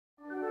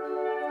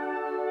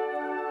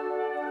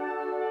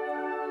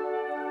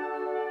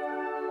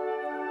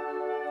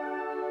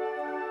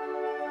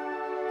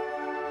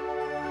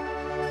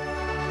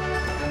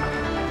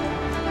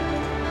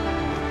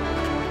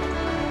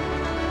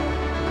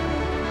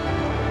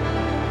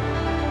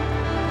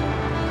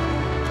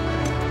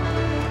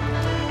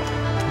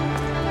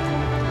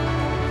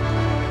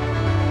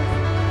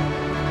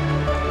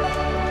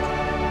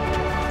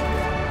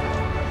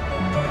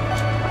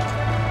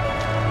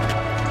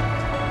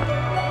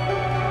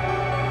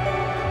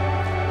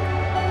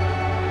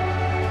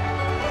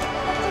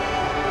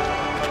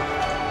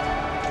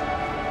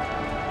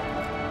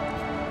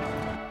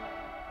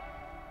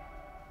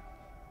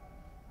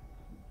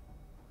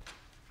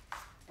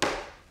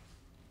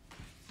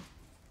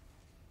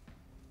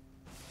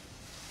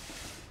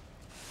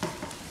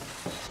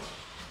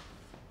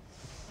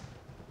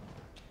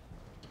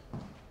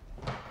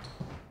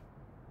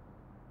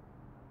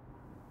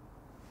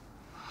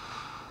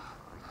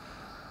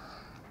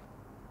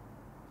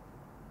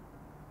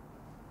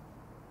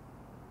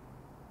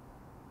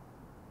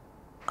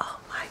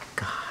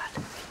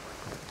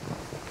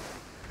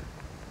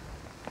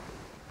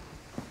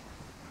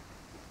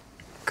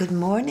Good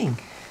morning.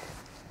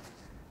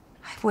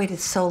 I've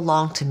waited so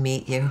long to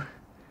meet you.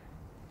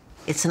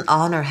 It's an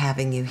honor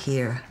having you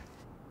here.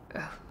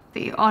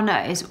 The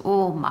honor is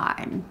all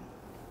mine.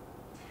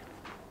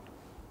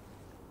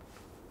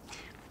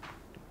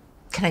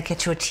 Can I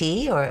get you a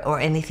tea or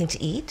anything to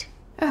eat?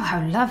 Oh,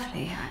 how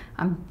lovely.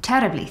 I'm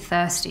terribly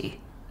thirsty.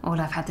 All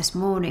I've had this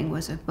morning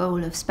was a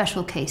bowl of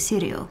Special K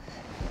cereal.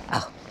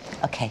 Oh,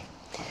 okay.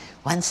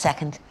 1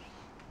 second.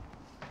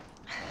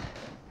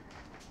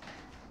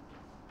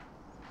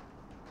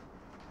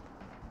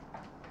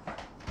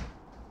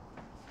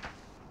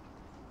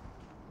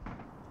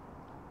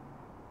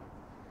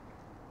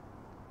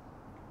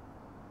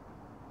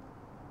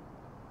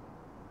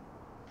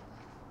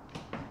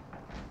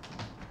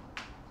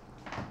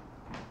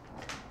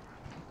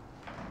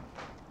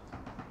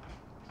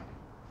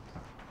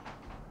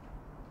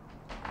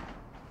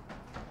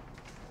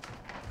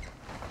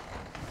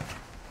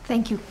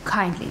 Thank you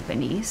kindly,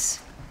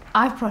 Bernice.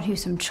 I've brought you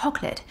some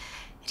chocolate.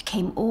 It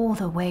came all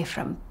the way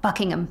from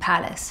Buckingham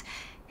Palace.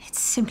 It's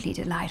simply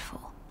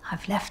delightful.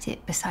 I've left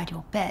it beside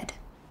your bed.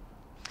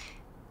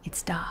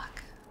 It's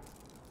dark.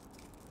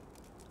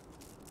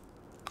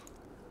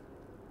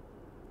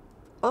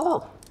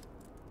 Oh,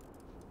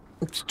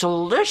 it's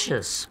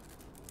delicious.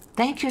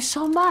 Thank you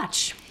so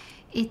much.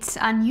 It's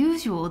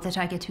unusual that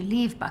I get to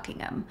leave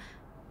Buckingham.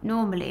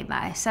 Normally,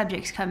 my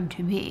subjects come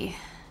to me.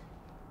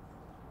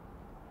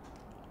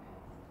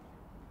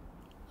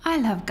 I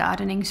love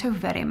gardening so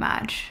very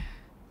much.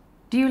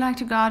 Do you like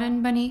to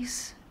garden,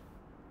 Bernice?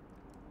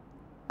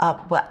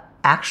 Well,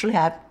 actually,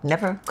 I've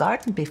never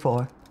gardened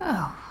before.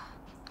 Oh,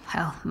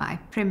 well, my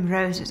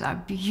primroses are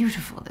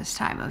beautiful this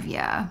time of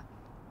year.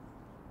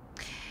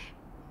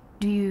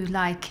 Do you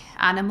like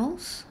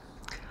animals?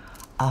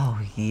 Oh,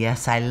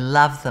 yes, I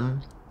love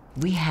them.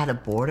 We had a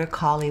border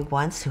collie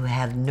once who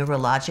had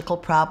neurological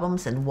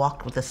problems and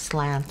walked with a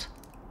slant.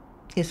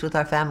 He's with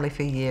our family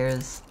for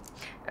years.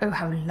 Oh,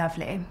 how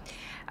lovely.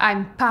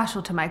 I'm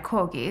partial to my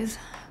corgis,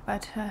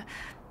 but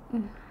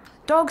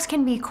dogs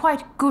can be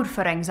quite good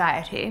for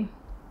anxiety.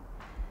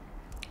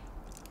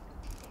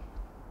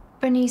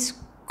 Bernice,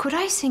 could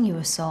I sing you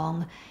a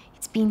song?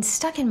 It's been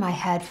stuck in my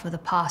head for the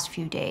past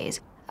few days.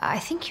 I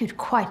think you'd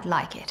quite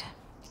like it.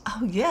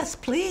 Oh, yes,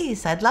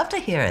 please. I'd love to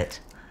hear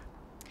it.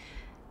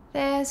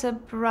 There's a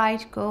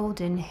bright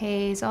golden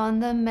haze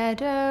on the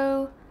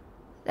meadow.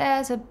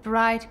 There's a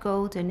bright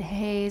golden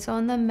haze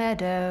on the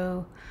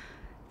meadow.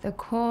 The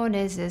corn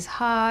is as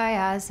high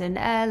as an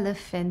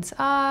elephant's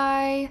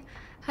eye,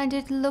 and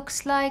it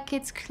looks like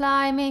it's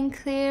climbing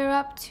clear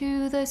up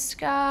to the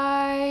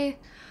sky.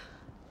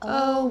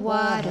 Oh,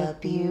 what a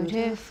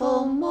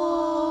beautiful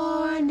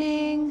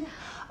morning.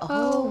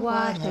 Oh,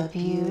 what a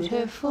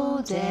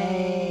beautiful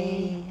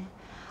day.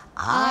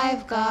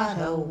 I've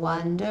got a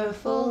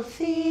wonderful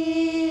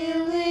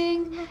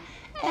feeling.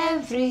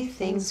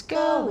 Everything's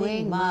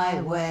going my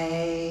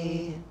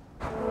way.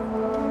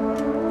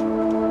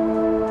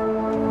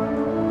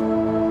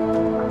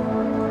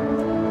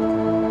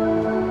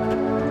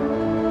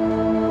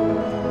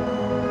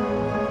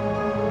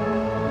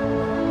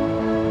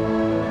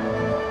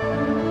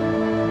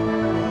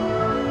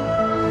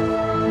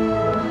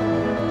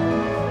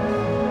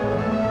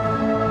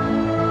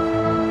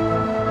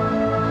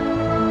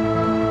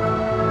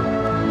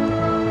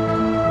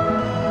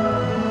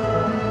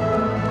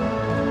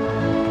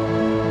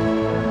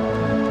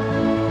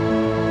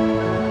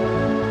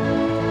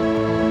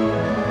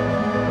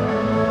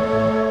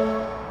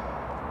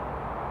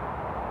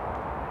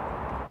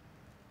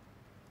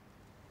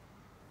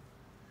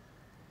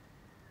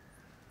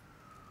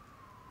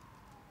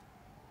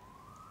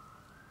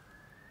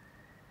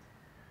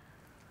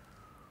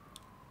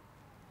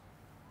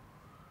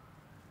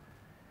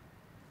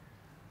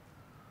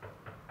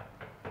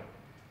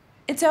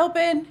 It's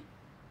open.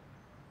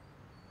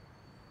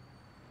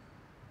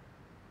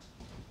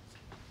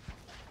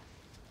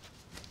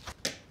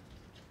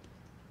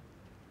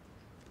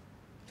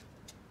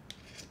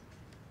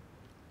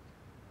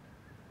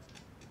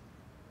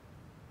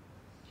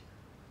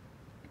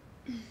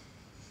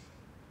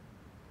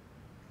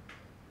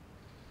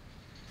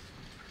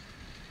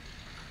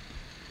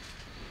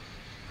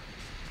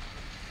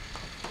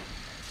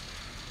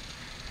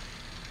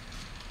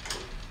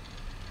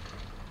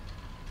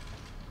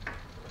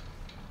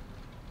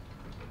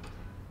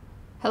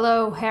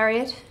 Hello,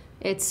 Harriet.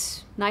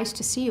 It's nice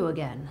to see you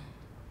again.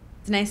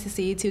 It's nice to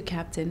see you too,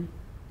 Captain.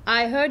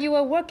 I heard you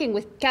were working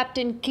with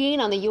Captain Keene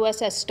on the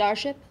USS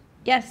Starship.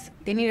 Yes,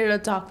 they needed a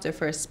doctor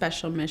for a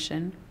special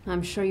mission.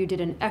 I'm sure you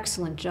did an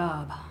excellent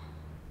job.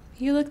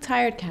 You look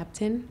tired,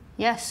 Captain.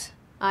 Yes,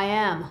 I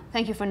am.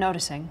 Thank you for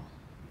noticing.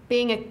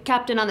 Being a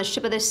captain on a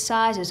ship of this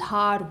size is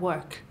hard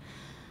work.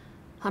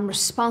 I'm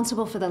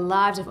responsible for the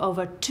lives of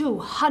over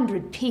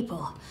 200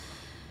 people.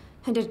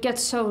 And it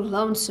gets so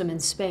lonesome in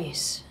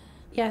space.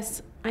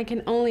 Yes, I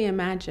can only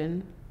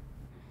imagine.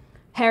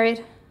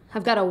 Harriet,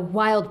 I've got a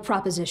wild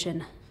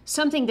proposition.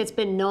 Something that's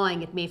been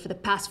gnawing at me for the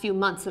past few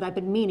months that I've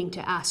been meaning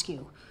to ask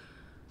you.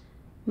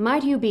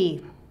 Might you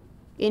be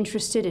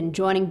Interested in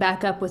joining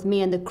back up with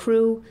me and the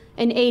crew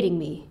and aiding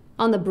me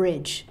on the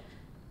bridge?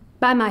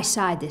 By my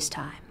side this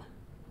time.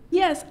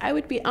 Yes, I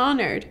would be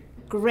honored.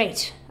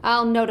 Great.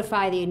 I'll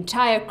notify the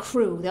entire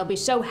crew. They'll be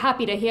so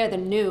happy to hear the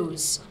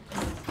news.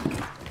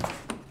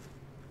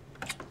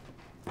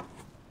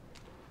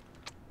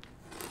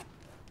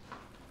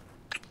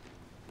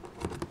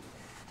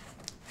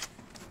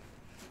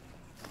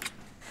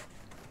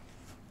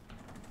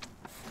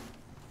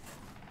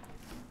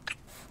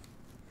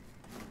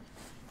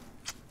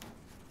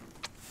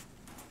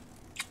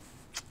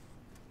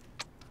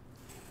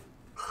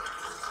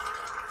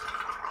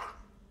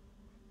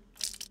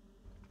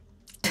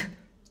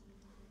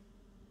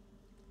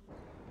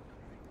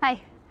 Hi.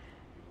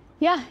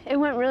 Yeah, it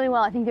went really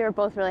well. I think they were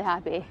both really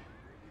happy.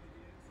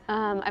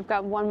 I've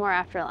got one more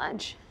after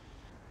lunch.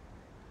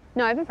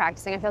 No, I've been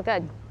practicing. I feel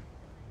good.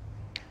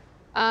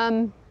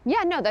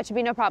 Yeah, no, that should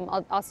be no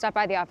problem. I'll stop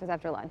by the office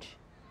after lunch.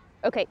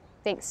 Okay,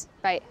 thanks.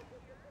 Bye.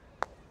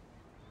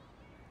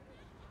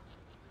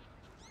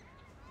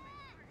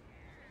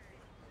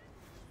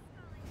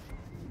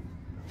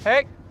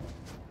 Hey,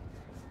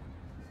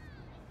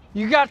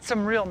 you got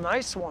some real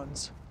nice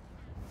ones.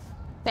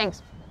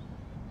 Thanks.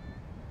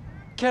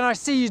 Can I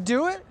see you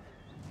do it?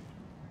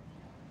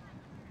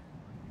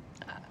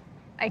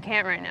 I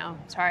can't right now.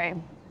 Sorry.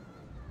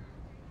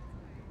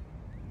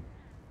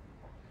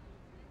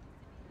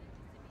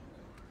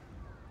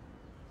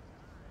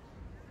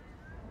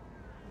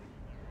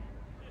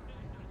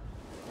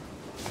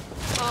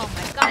 Oh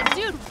my God,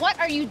 dude, what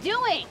are you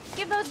doing?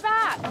 Give those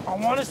back. I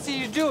want to see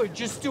you do it.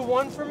 Just do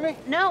one for me.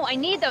 No, I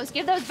need those.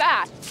 Give those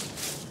back.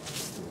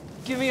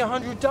 Give me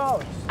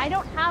 $100. I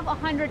don't have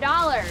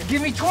 $100.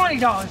 Give me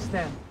 $20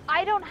 then.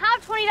 I don't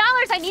have $20.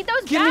 I need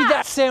those Give back. me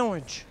that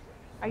sandwich.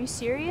 Are you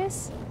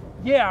serious?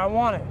 Yeah, I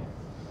want it.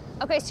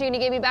 Okay, so you're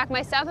gonna give me back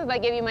my stuff if I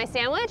give you my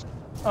sandwich?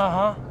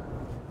 Uh-huh.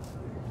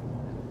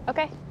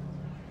 Okay.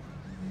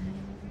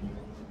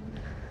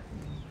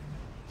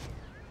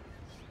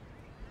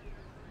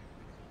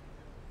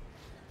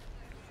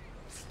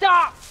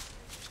 Stop!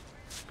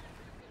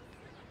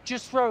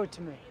 Just throw it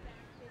to me.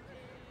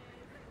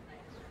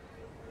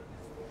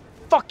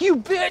 Fuck you,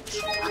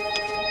 bitch!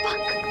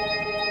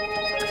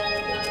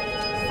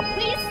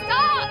 Please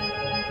stop!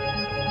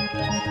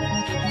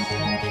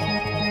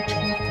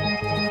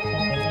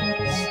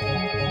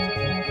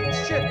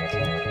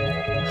 Shit.